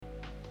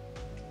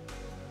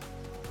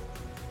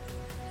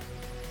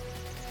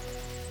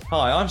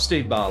Hi, I'm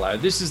Steve Barlow.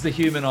 This is the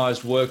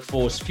Humanised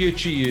Workforce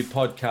Future You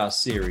podcast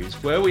series,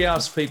 where we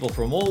ask people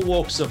from all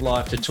walks of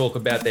life to talk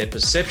about their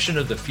perception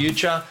of the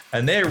future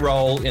and their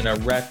role in a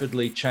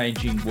rapidly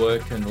changing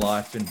work and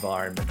life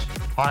environment.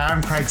 Hi,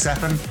 I'm Craig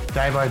Saffin.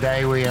 Day by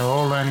day, we are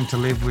all learning to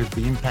live with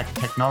the impact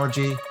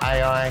technology,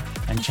 AI,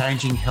 and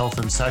changing health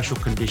and social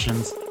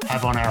conditions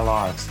have on our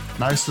lives.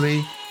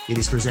 Mostly, it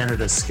is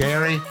presented as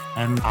scary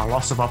and a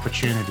loss of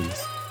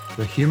opportunities.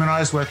 The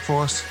Humanised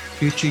Workforce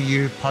Future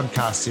You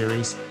podcast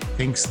series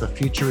thinks the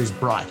future is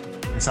bright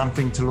and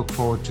something to look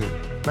forward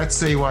to. Let's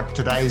see what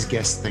today's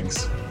guest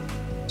thinks.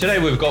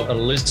 Today we've got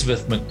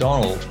Elizabeth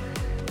McDonald,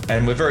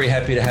 and we're very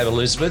happy to have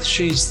Elizabeth.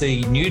 She's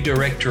the new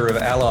Director of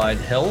Allied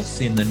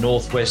Health in the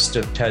northwest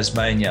of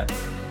Tasmania.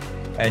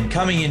 And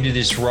coming into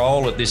this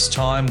role at this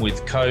time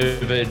with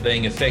COVID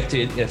being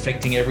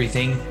affecting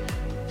everything,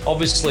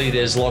 obviously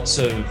there's lots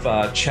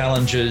of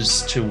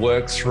challenges to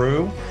work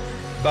through,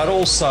 but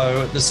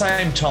also at the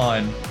same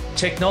time,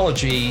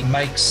 technology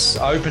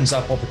opens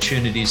up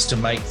opportunities to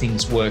make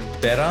things work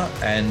better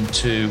and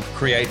to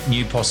create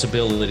new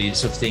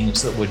possibilities of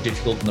things that were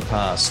difficult in the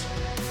past.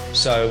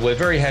 So we're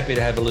very happy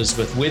to have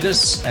Elizabeth with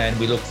us, and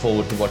we look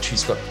forward to what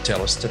she's got to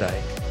tell us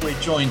today. We're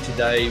joined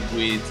today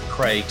with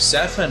Craig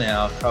Saffin,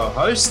 our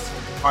co-host.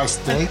 Hi,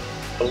 Steve.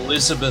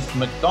 Elizabeth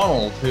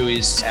McDonald, who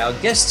is our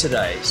guest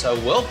today. So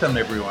welcome,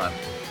 everyone.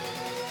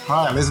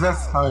 Hi, Elizabeth.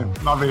 Hi,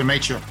 lovely to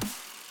meet you.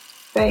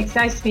 Thanks.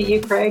 Nice to meet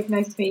you, Craig.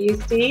 Nice to meet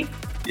you, Steve.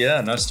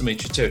 Yeah, nice to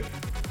meet you too.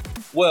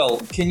 Well,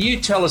 can you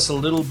tell us a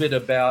little bit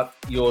about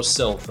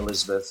yourself,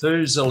 Elizabeth?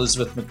 Who's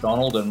Elizabeth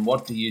McDonald and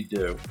what do you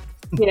do?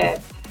 Yeah,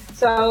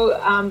 so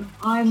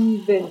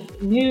I'm the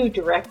new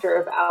Director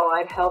of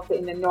Allied Health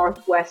in the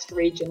northwest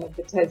region of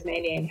the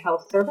Tasmanian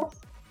Health Service.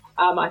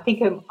 I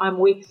think I'm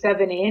week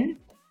 7 in,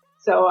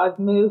 so I've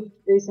moved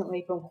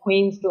recently from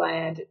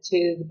Queensland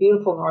to the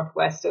beautiful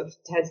northwest of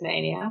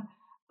Tasmania.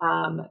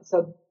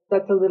 So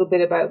that's a little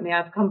bit about me.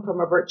 I've come from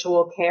a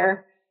virtual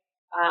care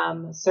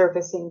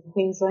service in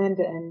Queensland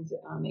and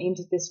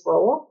into this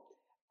role.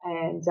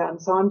 And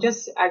so I'm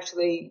just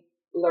actually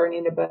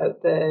learning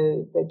about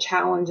the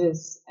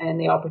challenges and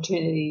the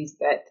opportunities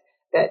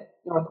that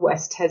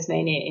Northwest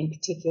Tasmania in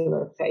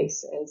particular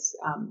face as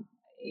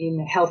in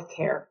the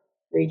healthcare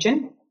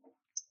region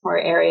or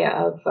area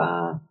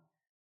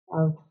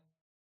of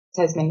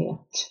Tasmania.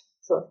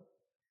 Sorry.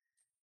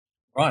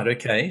 Right.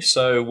 Okay.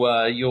 So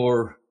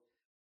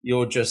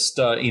you're just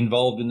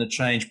involved in the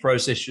change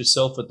process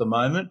yourself at the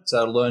moment,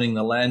 learning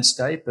the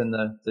landscape and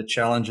the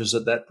challenges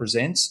that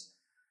presents.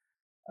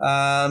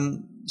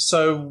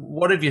 So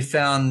what have you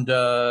found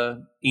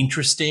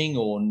interesting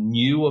or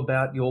new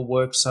about your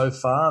work so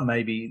far?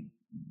 Maybe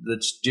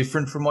that's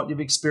different from what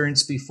you've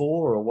experienced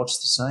before, or what's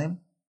the same?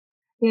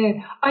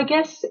 Yeah, I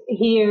guess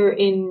here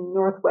in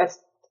northwest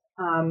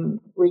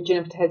region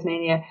of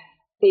Tasmania,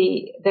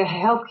 the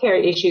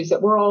healthcare issues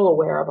that we're all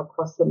aware of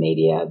across the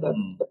media,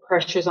 the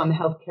pressures on the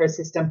healthcare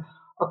system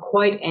are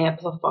quite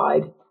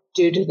amplified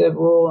due to the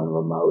rural and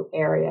remote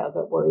area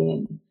that we're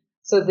in.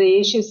 So the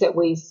issues that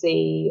we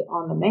see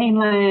on the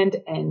mainland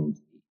and,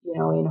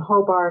 in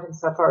Hobart and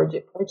stuff are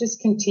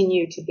just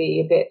continue to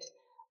be a bit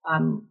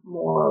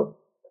more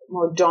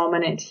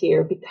dominant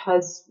here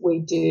because we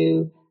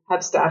do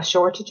have staff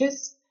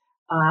shortages.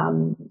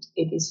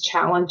 It is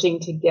challenging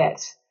to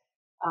get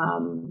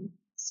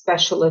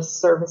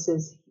specialist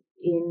services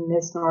in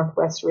this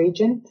northwest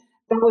region.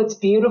 Though it's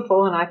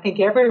beautiful and I think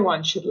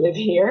everyone should live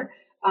here,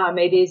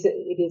 it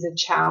is a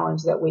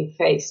challenge that we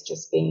face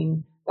just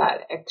being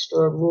that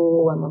extra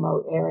rural and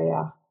remote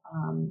area.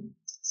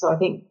 So I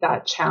think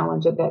that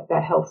challenge that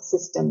the health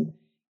system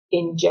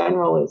in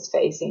general is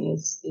facing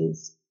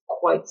is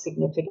quite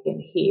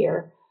significant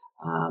here.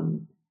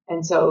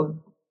 And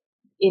so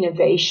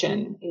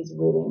innovation is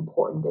really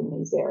important in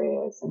these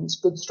areas and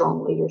good,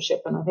 strong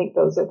leadership. And I think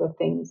those are the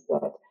things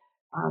that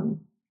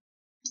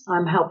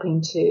I'm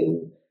helping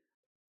to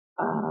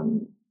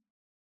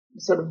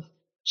sort of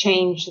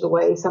change the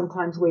way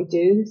sometimes we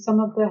do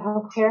some of the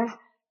healthcare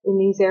in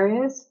these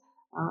areas.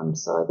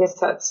 So I guess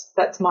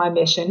that's my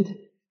mission.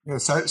 Yeah,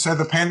 so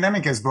the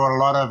pandemic has brought a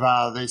lot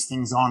of these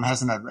things on,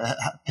 hasn't it?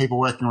 People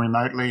working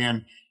remotely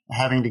and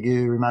having to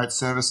do remote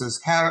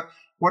services.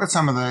 What are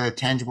some of the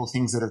tangible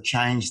things that have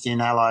changed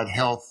in allied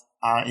health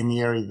in the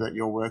area that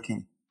you're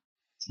working?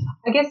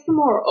 I guess the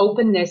more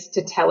openness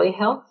to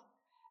telehealth.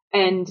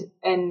 And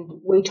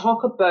we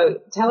talk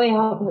about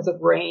telehealth has a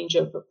range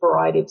of a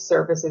variety of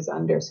services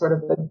under sort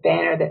of the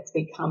banner that's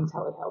become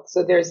telehealth.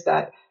 So there's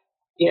that,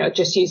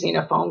 just using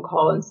a phone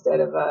call instead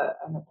of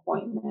an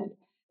appointment.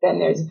 Then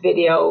there's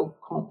video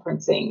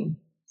conferencing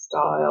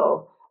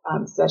style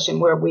session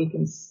where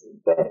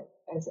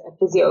as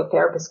a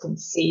physiotherapist can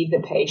see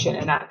the patient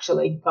and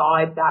actually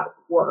guide that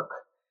work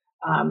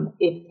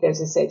if there's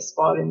a safe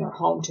spot in their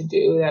home to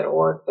do that,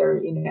 or if they're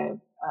in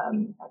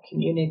a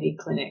community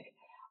clinic.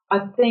 I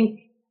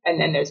think,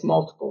 and then there's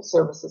multiple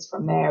services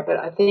from there, but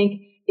I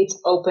think it's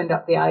opened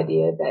up the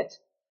idea that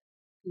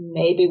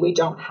maybe we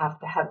don't have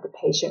to have the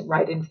patient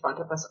right in front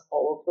of us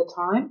all of the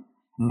time.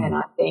 And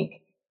I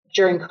think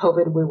during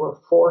COVID, we were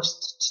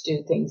forced to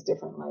do things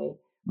differently.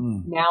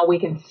 Now we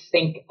can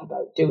think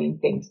about doing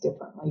things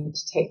differently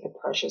to take the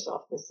pressures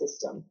off the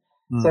system.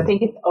 So I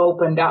think it's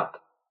opened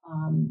up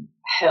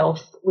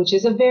health, which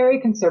is a very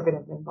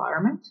conservative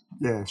environment.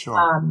 Yeah, sure.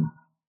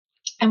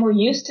 And we're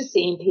used to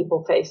seeing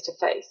people face to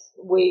face.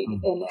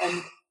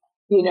 And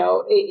you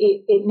know,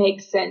 it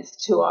makes sense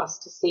to us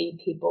to see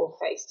people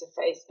face to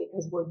face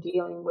because we're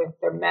dealing with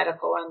their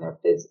medical and their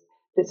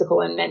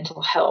physical and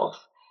mental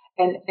health.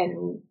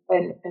 And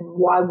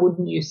why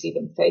wouldn't you see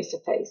them face to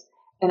face?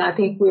 And I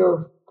think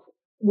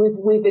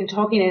we've been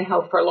talking in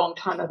health for a long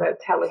time about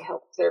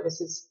telehealth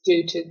services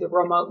due to the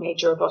remote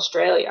nature of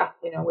Australia.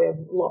 You know, we have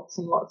lots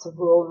and lots of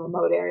rural and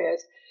remote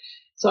areas.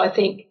 So I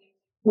think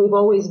we've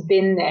always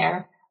been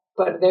there,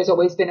 but there's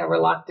always been a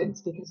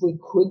reluctance because we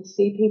could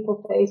see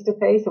people face to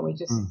face and we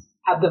just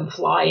have them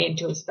fly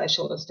into a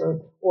specialist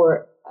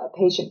or a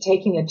patient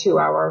taking a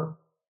 2-hour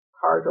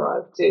car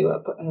drive to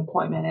an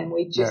appointment, and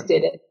we just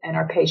did it, and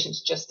our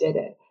patients just did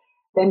it.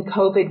 Then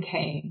COVID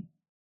came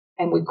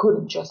and we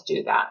couldn't just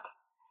do that.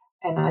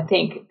 And I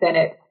think then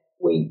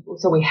we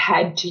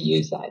had to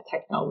use that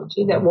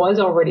technology that was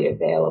already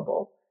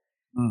available.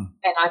 And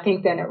I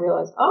think then it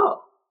realized,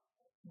 oh,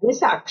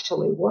 this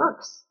actually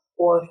works.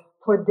 Or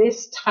for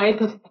this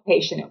type of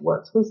patient, it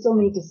works. We still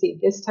need to see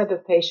this type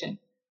of patient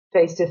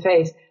face to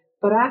face,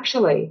 but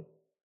actually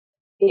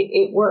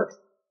it works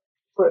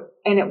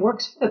and it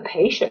works for the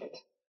patient.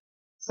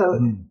 So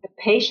the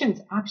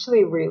patients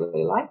actually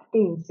really like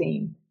being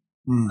seen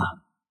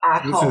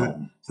at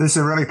home. This is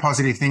a really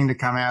positive thing to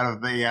come out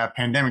of the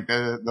pandemic,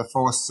 the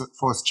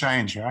forced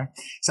change, right?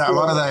 So a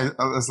lot of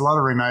there's a lot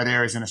of remote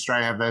areas in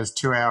Australia have those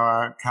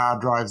 2-hour car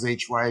drives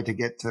each way to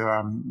get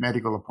to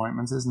medical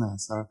appointments, isn't there?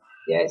 So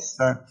yes.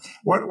 So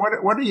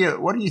what do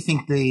you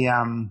think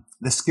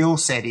the skill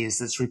set is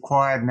that's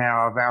required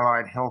now of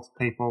allied health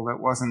people that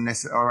wasn't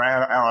or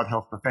allied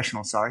health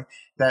professionals,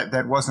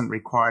 that wasn't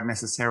required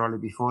necessarily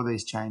before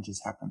these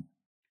changes happened?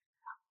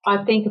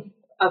 I think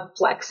a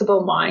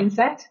flexible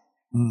mindset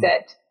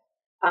that,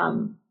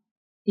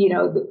 you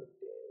know,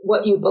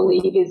 what you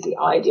believe is the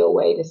ideal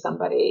way to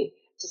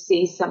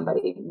see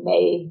somebody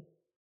may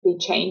be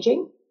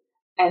changing,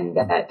 and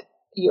that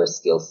your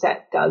skill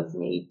set does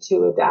need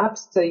to adapt.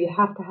 So you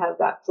have to have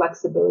that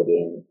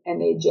flexibility and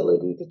the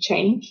agility to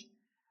change.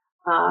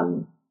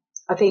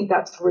 I think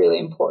that's really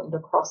important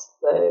across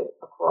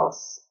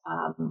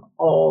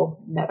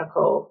all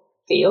medical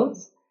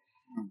fields.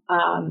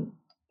 And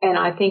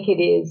I think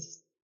it is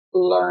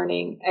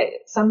learning.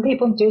 Some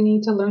people do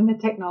need to learn the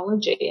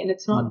technology, and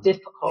it's not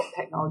difficult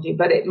technology,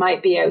 but it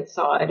might be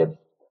outside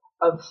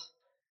of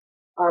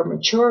our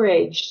mature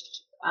age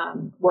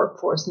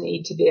workforce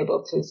need to be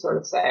able to sort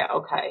of say,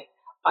 okay,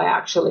 I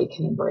actually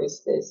can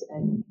embrace this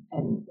and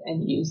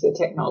use the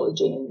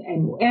technology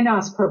and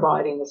us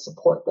providing the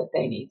support that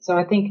they need. So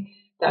I think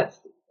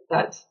that's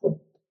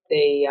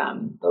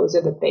those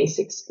are the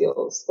basic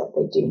skills that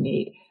they do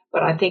need.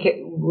 But I think it's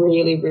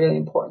really, really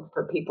important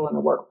for people in the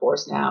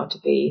workforce now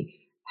to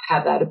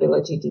have that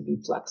ability to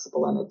be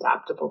flexible and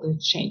adaptable to the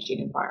changing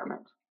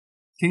environment.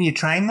 Can you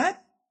train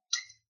that?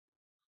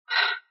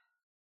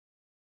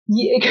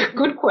 Yeah,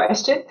 good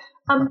question.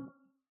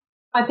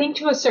 I think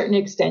to a certain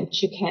extent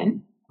you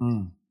can.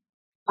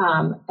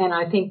 And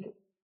I think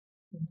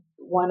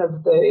one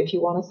of if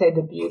you want to say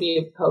the beauty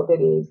of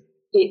COVID is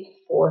it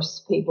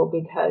forced people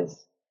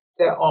because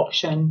their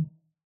option,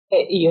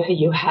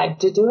 you had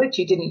to do it.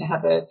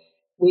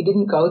 We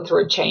didn't go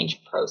through a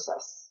change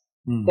process.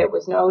 There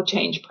was no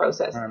change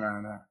process.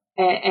 No.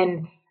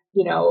 And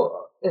you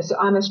know, so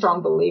I'm a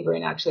strong believer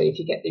in actually if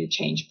you get your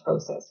change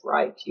process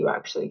right, you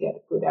actually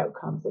get good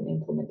outcomes and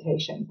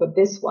implementation. But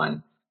this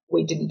one,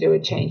 we didn't do a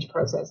change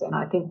process. And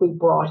I think we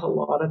brought a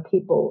lot of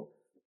people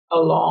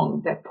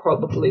along that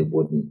probably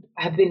wouldn't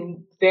have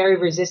been very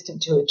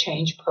resistant to a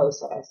change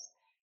process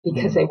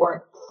because they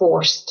weren't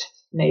forced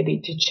maybe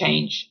to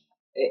change.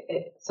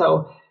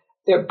 So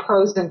there are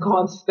pros and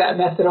cons to that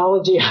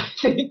methodology, I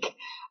think,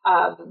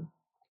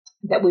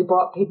 that we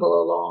brought people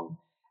along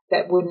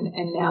that wouldn't,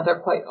 and now they're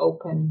quite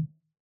open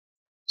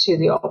to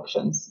the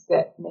options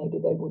that maybe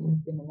they wouldn't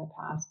have been in the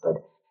past. But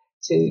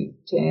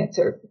to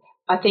answer,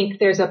 I think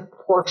there's a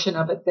portion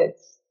of it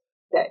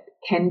that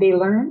can be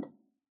learned.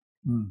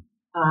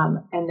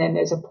 And then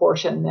there's a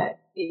portion that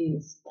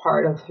is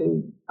part of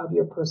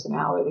your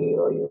personality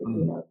or your,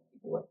 you know,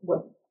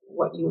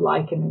 what you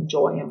like and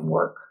enjoy and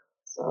work.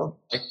 So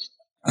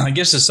I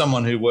guess as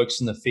someone who works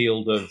in the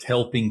field of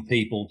helping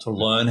people to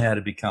learn how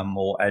to become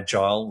more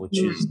agile, which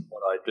is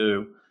what I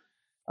do,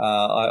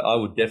 I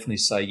would definitely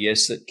say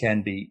yes, it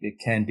can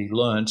be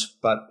learnt.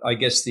 But I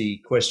guess the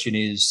question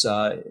is,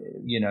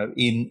 you know,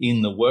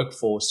 in the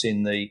workforce,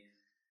 in the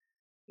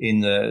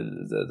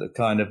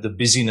kind of the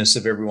busyness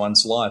of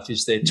everyone's life,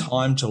 is there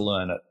time to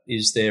learn it?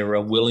 Is there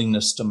a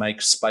willingness to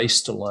make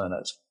space to learn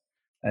it?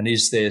 And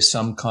is there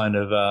some kind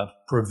of a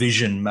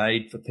provision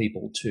made for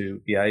people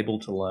to be able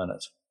to learn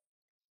it?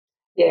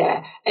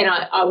 Yeah, and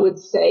I would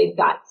say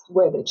that's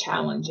where the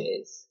challenge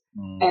is.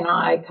 And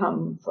I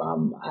come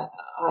from,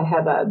 I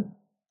have a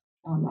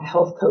a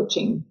health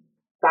coaching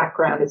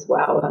background as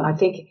well. And I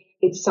think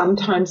it's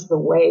sometimes the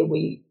way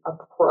we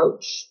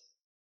approach,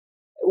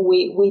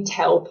 we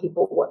tell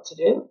people what to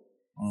do,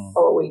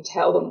 or we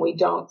tell them, we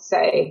don't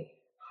say,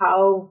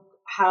 how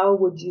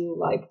would you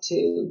like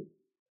to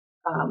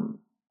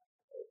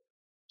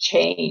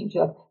change?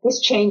 Like,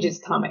 this change is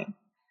coming.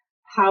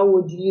 How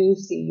would you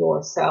see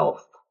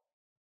yourself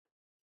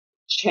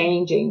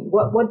changing?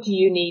 What do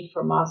you need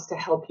from us to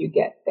help you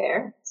get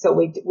there? So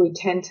we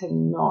tend to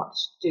not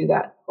do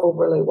that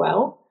overly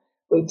well.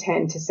 We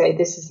tend to say,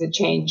 this is the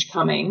change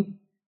coming.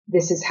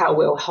 This is how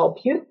we'll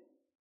help you.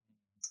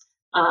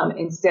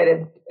 Instead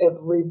of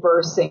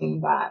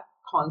reversing that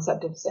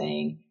concept of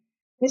saying,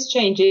 this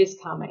change is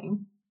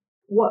coming.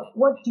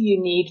 What do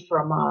you need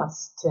from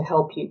us to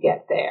help you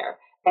get there?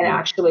 And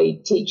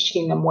actually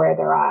teaching them where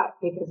they're at,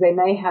 because they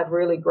may have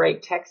really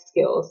great tech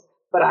skills,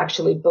 but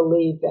actually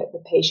believe that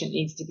the patient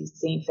needs to be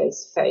seen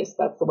face to face.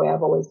 That's the way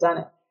I've always done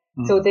it.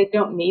 So they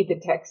don't need the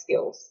tech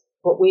skills,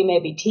 but we may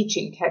be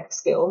teaching tech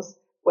skills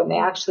when they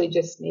actually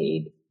just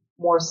need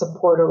more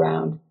support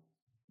around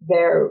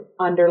their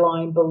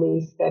underlying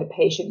belief that a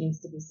patient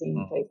needs to be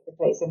seen face to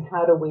face. And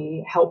how do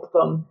we help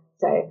them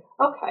say,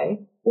 okay,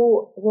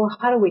 well,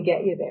 how do we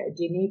get you there?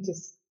 Do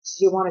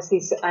you want to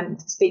see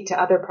and speak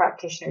to other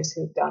practitioners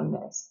who've done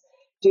this?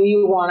 Do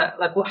you want to,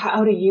 like, well,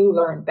 how do you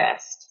learn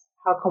best?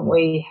 How can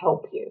we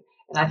help you?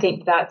 And I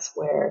think that's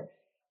where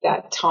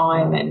that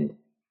time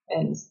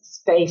and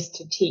space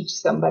to teach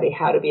somebody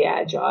how to be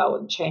agile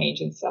and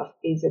change and stuff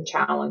is a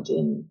challenge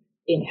in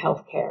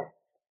healthcare,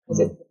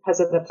 because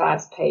of the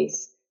fast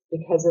pace,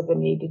 because of the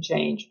need to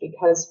change,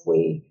 because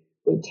we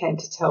tend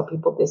to tell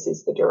people this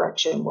is the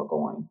direction we're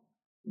going.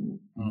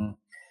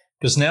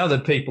 Because now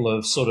that people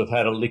have sort of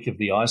had a lick of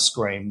the ice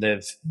cream,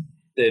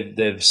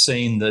 they've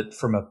seen that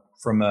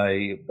from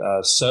a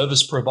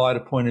service provider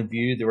point of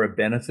view, there are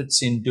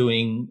benefits in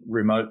doing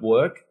remote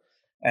work,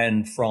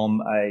 and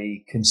from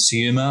a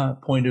consumer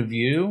point of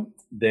view,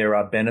 there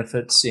are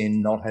benefits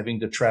in not having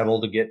to travel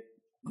to get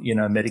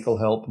medical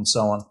help and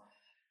so on.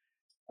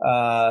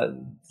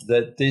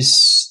 That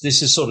this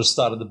has sort of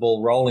started the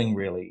ball rolling.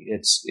 Really,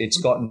 it's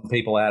gotten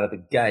people out of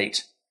the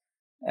gate.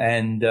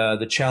 And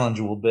the challenge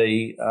will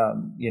be,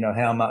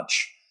 how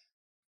much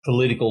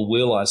political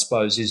will, I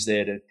suppose, is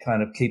there to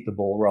kind of keep the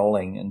ball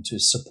rolling and to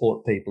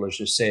support people, as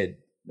you said.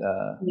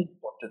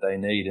 What do they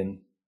need, and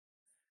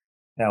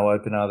how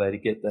open are they to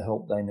get the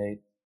help they need?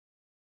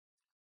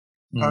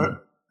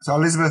 So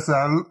Elizabeth,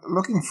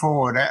 looking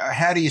forward,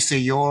 how do you see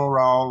your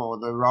role or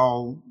the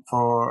role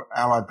for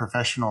allied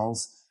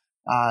professionals,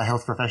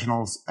 health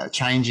professionals,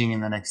 changing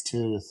in the next 2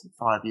 to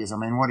 5 years? I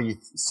mean, what do you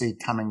see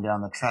coming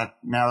down the track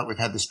now that we've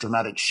had this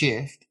dramatic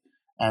shift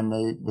and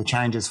the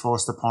changes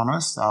forced upon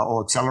us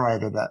or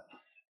accelerated that?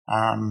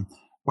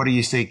 What do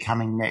you see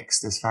coming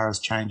next as far as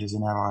changes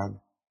in allied?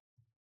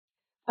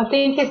 I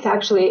think it's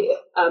actually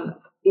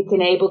it's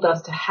enabled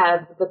us to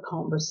have the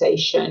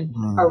conversation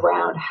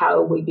around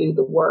how we do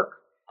the work,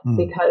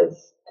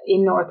 because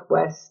in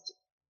Northwest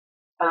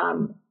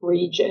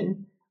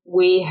region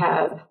we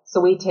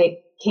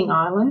take King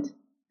Island,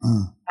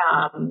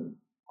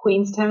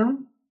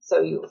 Queenstown,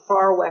 so you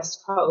far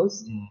west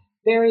coast.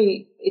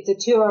 It's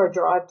a 2-hour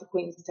drive to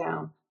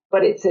Queenstown,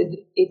 but it's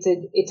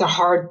a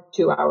hard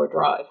 2-hour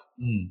drive.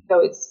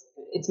 So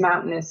it's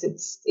mountainous,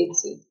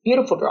 it's a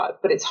beautiful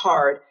drive, but it's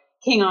hard.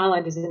 King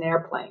Island is an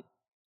airplane.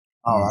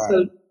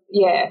 So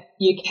yeah,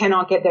 you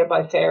cannot get there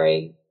by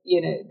ferry.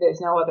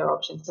 There's no other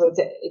option. So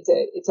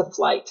it's a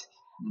flight.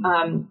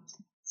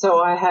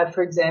 So I have,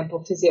 for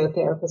example,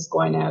 physiotherapists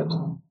going out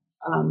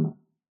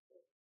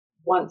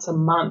once a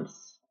month,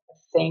 I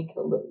think,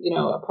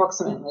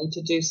 approximately,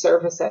 to do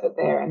service out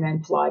there and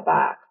then fly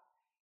back.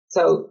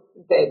 So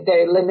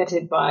they're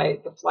limited by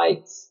the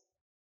flights,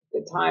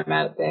 the time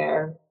out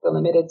there, the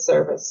limited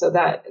service, so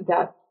that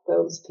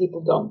those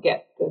people don't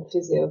get the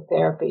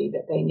physiotherapy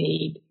that they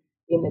need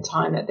in the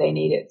time that they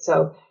need it.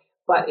 So,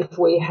 but if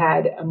we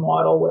had a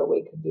model where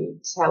we could do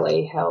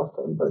telehealth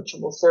and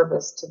virtual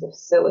service to the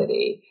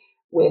facility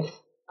with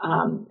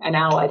an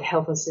allied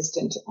health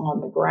assistant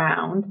on the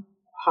ground,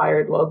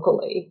 hired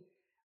locally,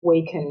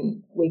 we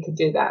could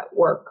do that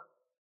work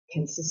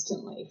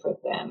consistently for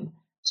them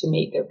to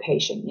meet their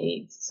patient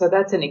needs. So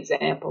that's an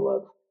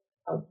example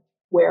of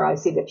where I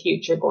see the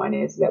future going,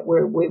 is that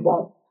we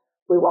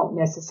won't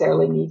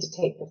necessarily need to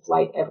take the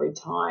flight every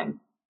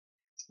time.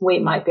 We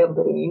might be able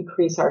to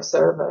increase our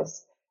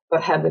service,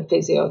 but have the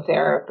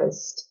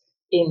physiotherapist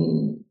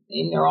in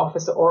their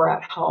office or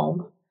at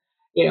home,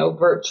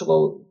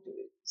 virtual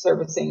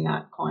servicing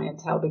that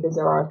clientele, because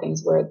there are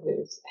things where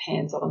there's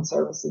hands-on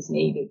services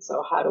needed.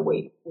 So how do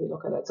we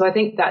look at it? So I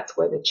think that's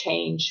where the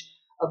change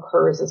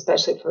occurs,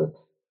 especially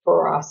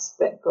for us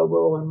that go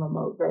rural and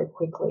remote very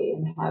quickly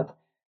and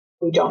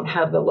we don't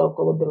have the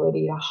local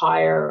ability to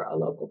hire a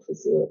local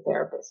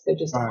physiotherapist. There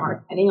just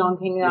aren't any on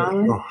King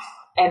Island,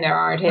 and there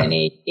aren't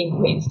any in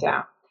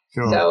Queenstown.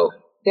 So,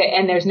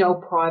 and there's no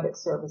private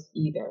service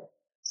either.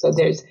 So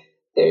there's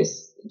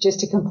there's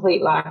just a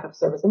complete lack of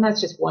service. And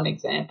that's just one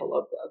example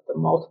of the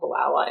multiple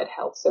allied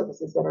health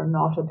services that are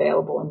not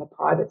available in the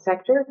private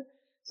sector.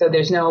 So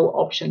there's no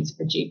options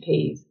for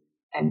GPs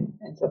and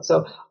stuff.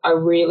 So I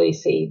really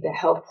see the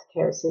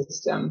healthcare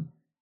system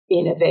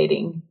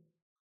innovating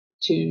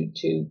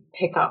to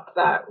pick up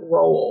that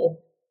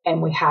role,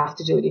 and we have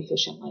to do it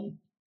efficiently.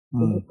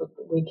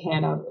 We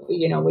can't,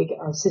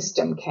 our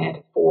system can't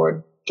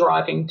afford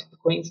driving to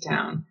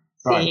Queenstown,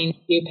 seeing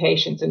a few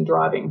patients and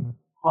driving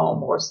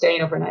home, or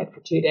staying overnight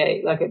for 2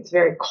 days. Like, it's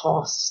very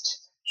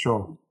cost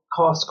for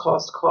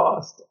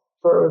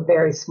a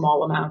very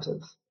small amount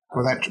of.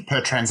 Well, that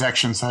per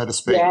transaction, so to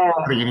speak, Yeah.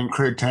 putting it in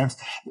crude terms.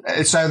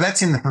 So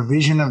that's in the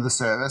provision of the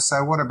service.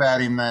 So what about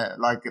in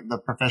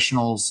the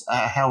professionals?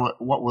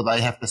 What will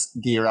they have to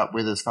gear up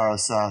with as far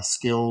as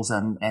skills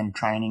and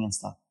training and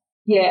stuff?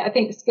 Yeah, I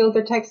think skills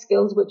are tech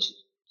skills, which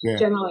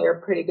generally are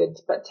pretty good,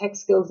 but tech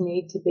skills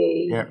need to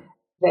be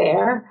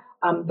there.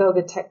 Though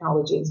the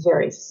technology is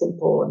very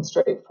simple and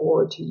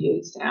straightforward to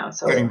use now.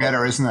 So getting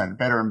better, isn't it?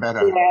 Better and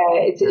better.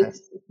 Yeah,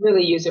 it's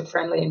really user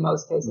friendly in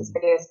most cases. I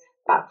guess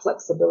that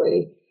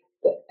flexibility.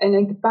 And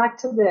then back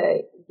to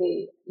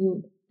the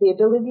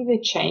ability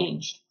to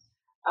change,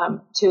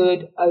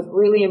 to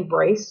really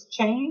embrace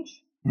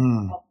change,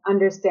 and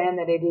understand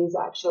that it is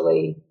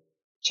actually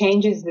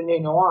change is the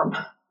new norm.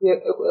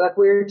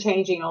 We're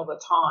changing all the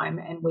time,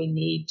 and we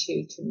need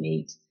to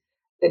meet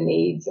the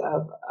needs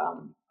of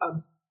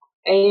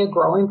a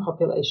growing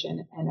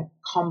population and a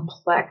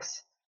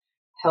complex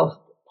health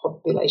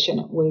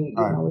population. We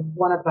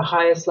one of the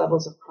highest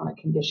levels of chronic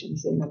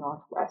conditions in the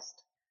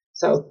Northwest.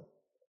 So,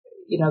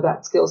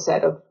 that skill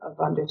set of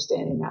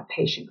understanding that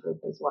patient group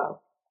as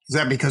well. Is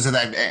that because of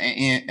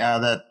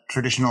that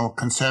traditional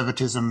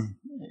conservatism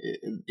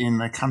in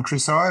the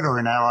countryside or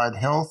in allied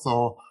health,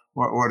 or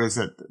what is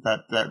it,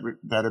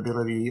 that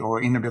ability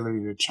or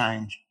inability to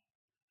change?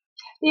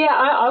 Yeah,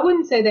 I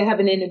wouldn't say they have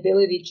an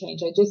inability to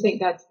change. I just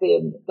think that's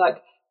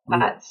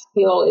that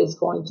skill is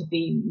going to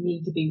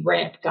need to be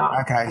ramped up.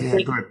 Okay, yeah,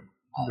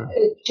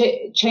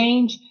 good.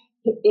 Change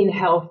in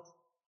health,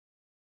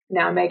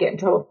 now I may get in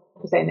trouble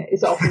for saying it,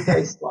 is often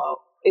very slow.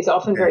 It's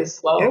often very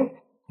slow.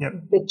 Yep.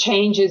 The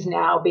change is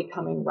now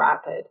becoming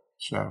rapid.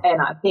 Sure.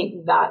 And I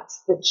think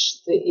that's the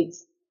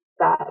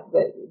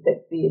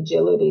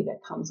agility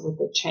that comes with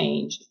the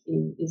change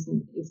is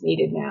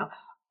needed now,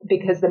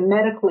 because the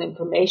medical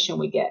information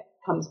we get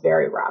comes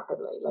very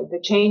rapidly. Like,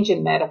 the change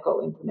in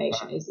medical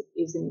information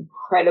is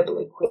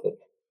incredibly quick.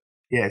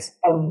 Yes.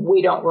 And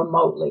we don't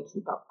remotely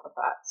keep up with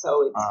that.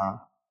 So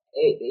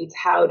it's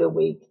how do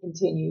we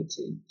continue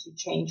to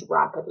change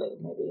rapidly,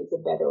 maybe is a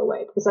better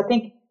way, because I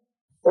think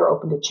they're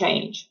open to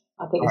change.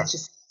 I think it's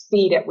just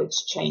speed at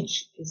which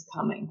change is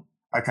coming.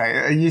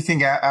 Okay. You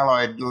think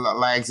Allied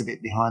lags a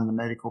bit behind the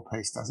medical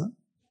piece, does it?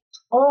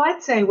 Oh,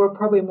 I'd say we're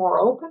probably more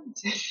open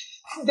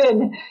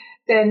than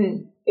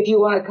if you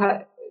want to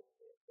cut.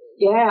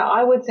 Yeah,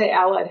 I would say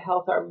allied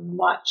health are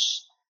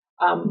much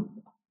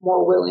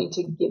more willing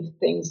to give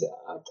things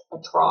a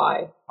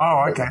try.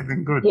 Oh, okay,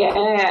 then good. Yeah,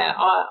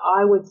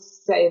 I would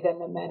say than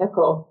the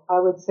medical. I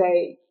would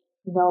say,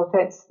 no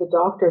offense to the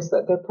doctors,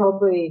 but they're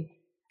probably,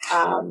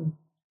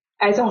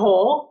 as a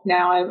whole,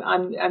 now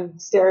I'm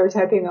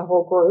stereotyping the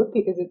whole group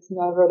because it's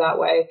never that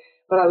way,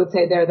 but I would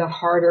say they're the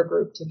harder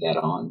group to get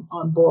on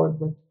board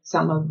with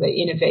some of the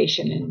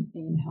innovation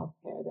in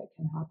healthcare that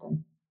can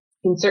happen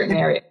in certain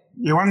areas.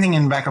 Yeah, one thing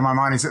in the back of my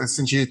mind is,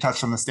 since you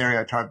touched on the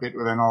stereotype bit,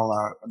 well, then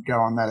I'll go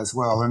on that as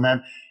well. And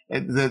then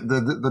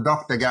the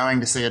doctor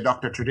going to see a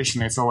doctor,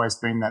 traditionally it's always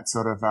been that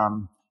sort of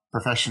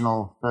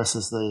professional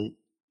versus the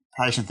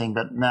patient thing.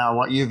 But now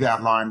what you've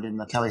outlined in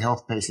the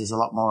telehealth piece is a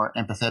lot more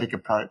empathetic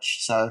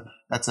approach. So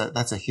that's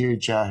a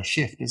huge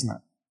shift, isn't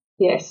it?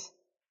 Yes,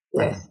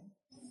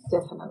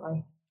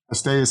 definitely.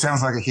 Steve, it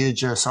sounds like a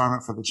huge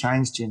assignment for the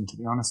change gym, to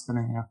be honest. But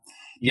anyhow.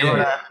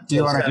 Do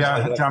you want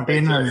to jump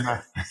in?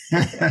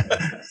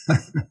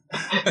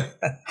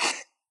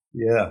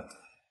 Yeah.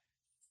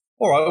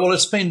 All right. Well,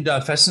 it's been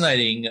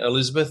fascinating,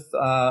 Elizabeth.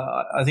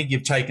 I think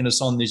you've taken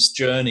us on this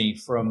journey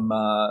from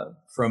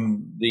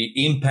the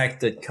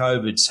impact that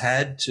COVID's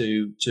had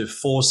to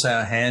force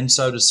our hand,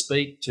 so to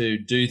speak, to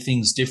do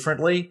things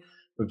differently.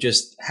 We've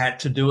just had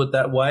to do it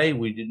that way.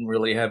 We didn't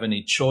really have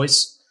any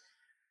choice.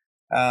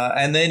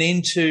 And then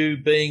into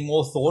being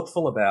more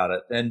thoughtful about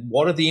it, and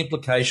what are the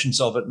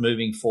implications of it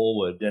moving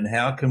forward, and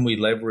how can we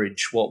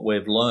leverage what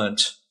we've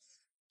learnt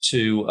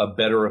to a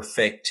better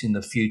effect in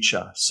the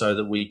future, so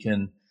that we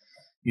can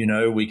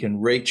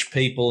reach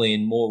people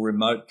in more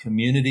remote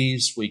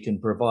communities. We can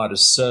provide a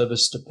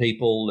service to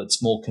people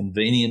that's more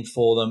convenient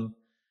for them,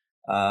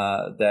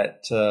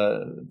 that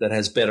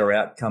has better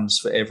outcomes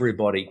for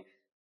everybody.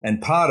 And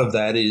part of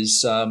that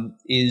is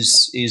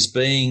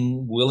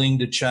being willing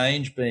to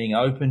change, being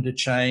open to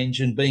change,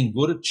 and being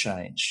good at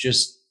change,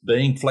 just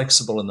being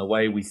flexible in the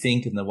way we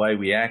think and the way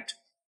we act.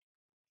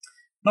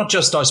 Not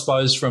just, I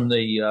suppose, from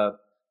the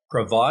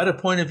provider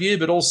point of view,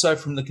 but also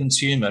from the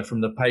consumer,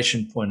 from the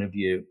patient point of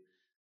view.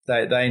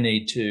 They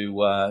need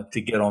to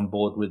get on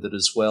board with it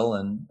as well,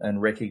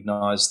 and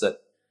recognise that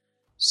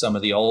some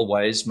of the old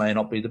ways may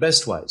not be the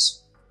best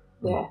ways.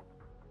 Yeah.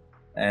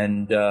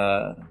 And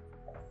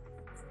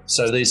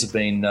so these have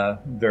been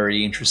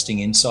very interesting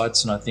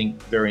insights, and I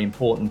think very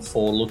important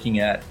for looking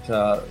at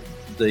the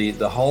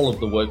whole of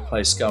the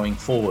workplace going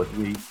forward.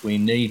 We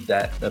need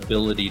that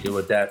ability to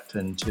adapt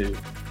and to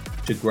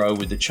grow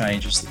with the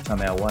changes that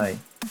come our way.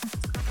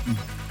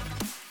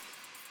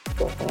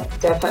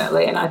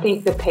 Definitely. And I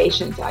think the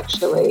patients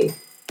actually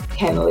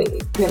can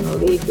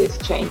lead this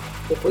change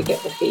if we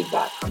get the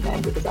feedback from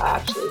them, because I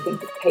actually think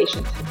the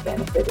patients have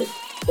benefited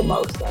the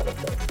most out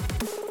of this.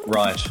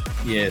 Right.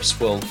 Yes.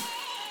 Well,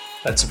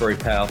 that's a very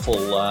powerful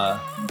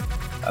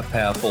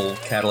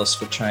catalyst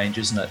for change,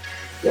 isn't it?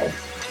 Yes.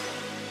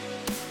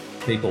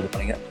 People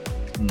wanting it.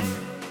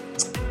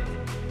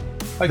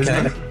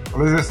 Okay.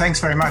 Elizabeth, thanks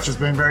very much. It's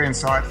been very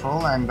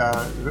insightful and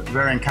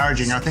very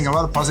encouraging. I think a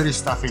lot of positive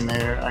stuff in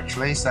there,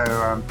 actually. So,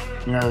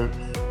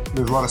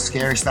 there's a lot of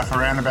scary stuff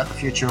around about the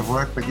future of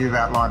work, but you've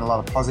outlined a lot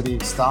of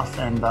positive stuff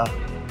and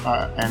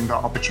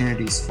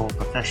opportunities for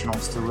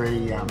professionals to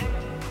really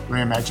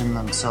reimagine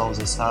themselves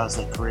as far as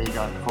their career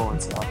going forward.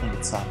 So I think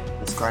it's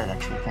great,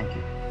 actually. Thank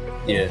you.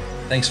 Yeah.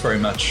 Thanks very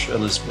much,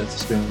 Elizabeth.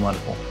 It's been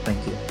wonderful.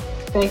 Thank you.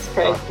 Thanks,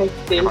 Craig. Thanks,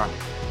 Steve.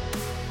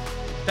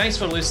 Thanks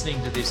for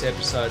listening to this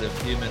episode of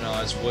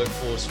Humanised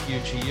Workforce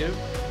Future You.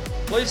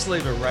 Please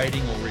leave a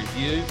rating or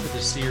review for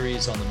the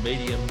series on the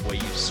medium where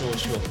you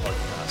source your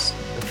podcast.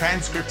 The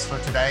transcripts for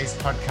today's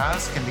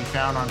podcast can be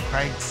found on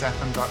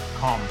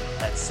craigsapin.com.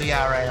 That's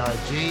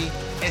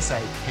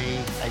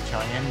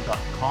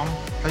craigsaphin.com.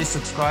 Please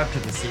subscribe to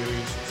the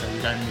series so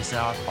you don't miss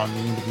out on the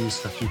interviews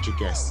for future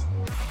guests.